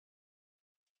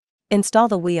Install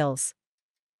the wheels.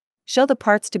 Show the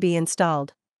parts to be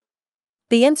installed.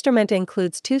 The instrument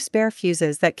includes 2 spare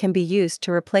fuses that can be used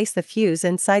to replace the fuse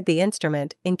inside the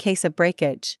instrument in case of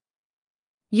breakage.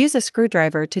 Use a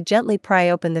screwdriver to gently pry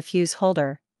open the fuse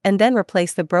holder, and then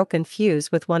replace the broken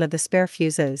fuse with one of the spare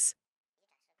fuses.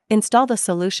 Install the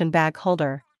solution bag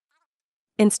holder.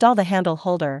 Install the handle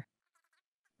holder.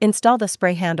 Install the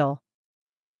spray handle.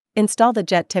 Install the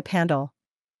jet tip handle.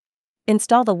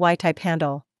 Install the Y-type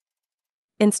handle.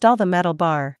 Install the metal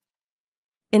bar.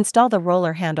 Install the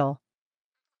roller handle.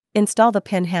 Install the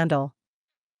pin handle.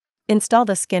 Install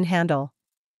the skin handle.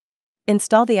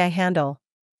 Install the eye handle.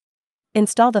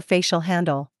 Install the facial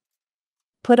handle.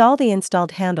 Put all the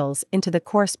installed handles into the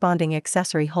corresponding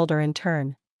accessory holder in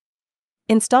turn.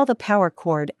 Install the power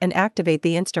cord and activate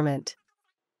the instrument.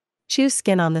 Choose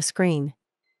skin on the screen.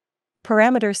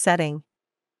 Parameter setting.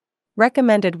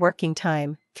 Recommended working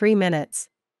time, 3 minutes.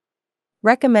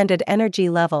 Recommended energy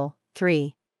level,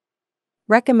 3.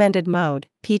 Recommended mode,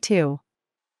 P2.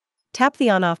 Tap the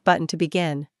on-off button to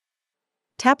begin.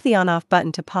 Tap the on-off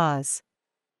button to pause.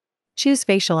 Choose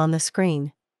facial on the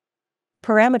screen.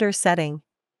 Parameter setting.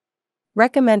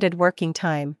 Recommended working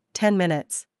time, 10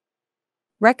 minutes.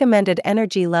 Recommended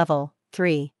energy level,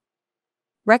 3.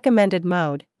 Recommended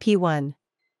mode, P1.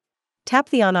 Tap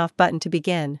the on-off button to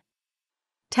begin.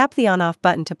 Tap the on-off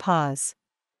button to pause.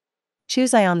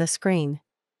 Choose eye on the screen.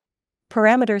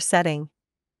 Parameter setting.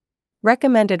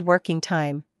 Recommended working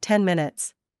time, 10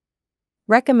 minutes.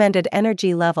 Recommended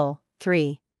energy level,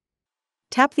 3.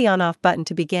 Tap the on-off button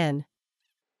to begin.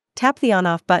 Tap the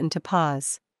on-off button to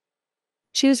pause.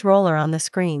 Choose roller on the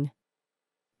screen.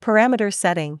 Parameter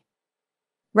setting.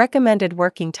 Recommended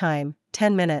working time,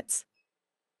 10 minutes.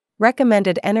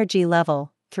 Recommended energy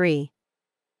level, 3.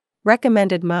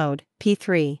 Recommended mode,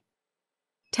 P3.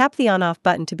 Tap the on-off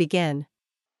button to begin.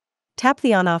 Tap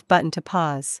the on-off button to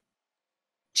pause.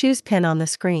 Choose pin on the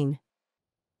screen.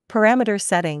 Parameter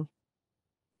setting.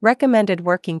 Recommended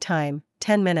working time,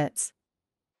 10 minutes.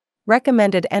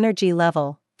 Recommended energy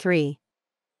level, 3.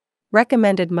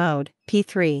 Recommended mode,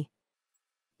 P3.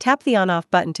 Tap the on-off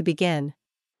button to begin.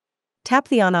 Tap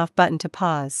the on-off button to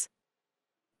pause.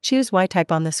 Choose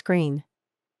Y-type on the screen.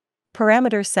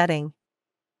 Parameter setting.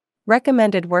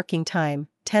 Recommended working time,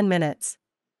 10 minutes.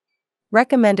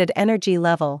 Recommended energy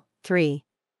level, 3.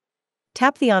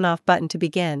 Tap the on-off button to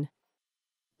begin.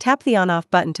 Tap the on-off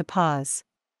button to pause.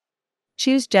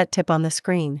 Choose jet tip on the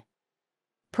screen.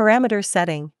 Parameter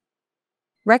setting.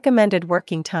 Recommended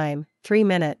working time, 3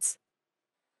 minutes.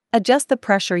 Adjust the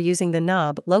pressure using the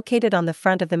knob located on the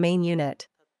front of the main unit.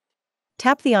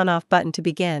 Tap the on-off button to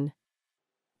begin.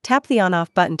 Tap the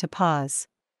on-off button to pause.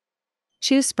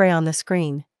 Choose spray on the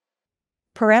screen.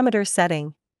 Parameter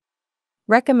setting.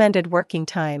 Recommended working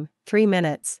time, 3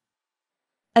 minutes.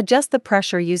 Adjust the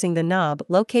pressure using the knob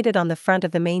located on the front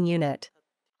of the main unit.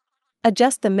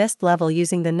 Adjust the mist level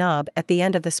using the knob at the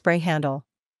end of the spray handle.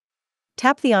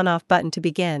 Tap the on-off button to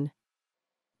begin.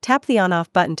 Tap the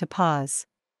on-off button to pause.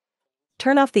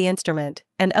 Turn off the instrument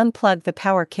and unplug the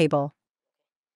power cable.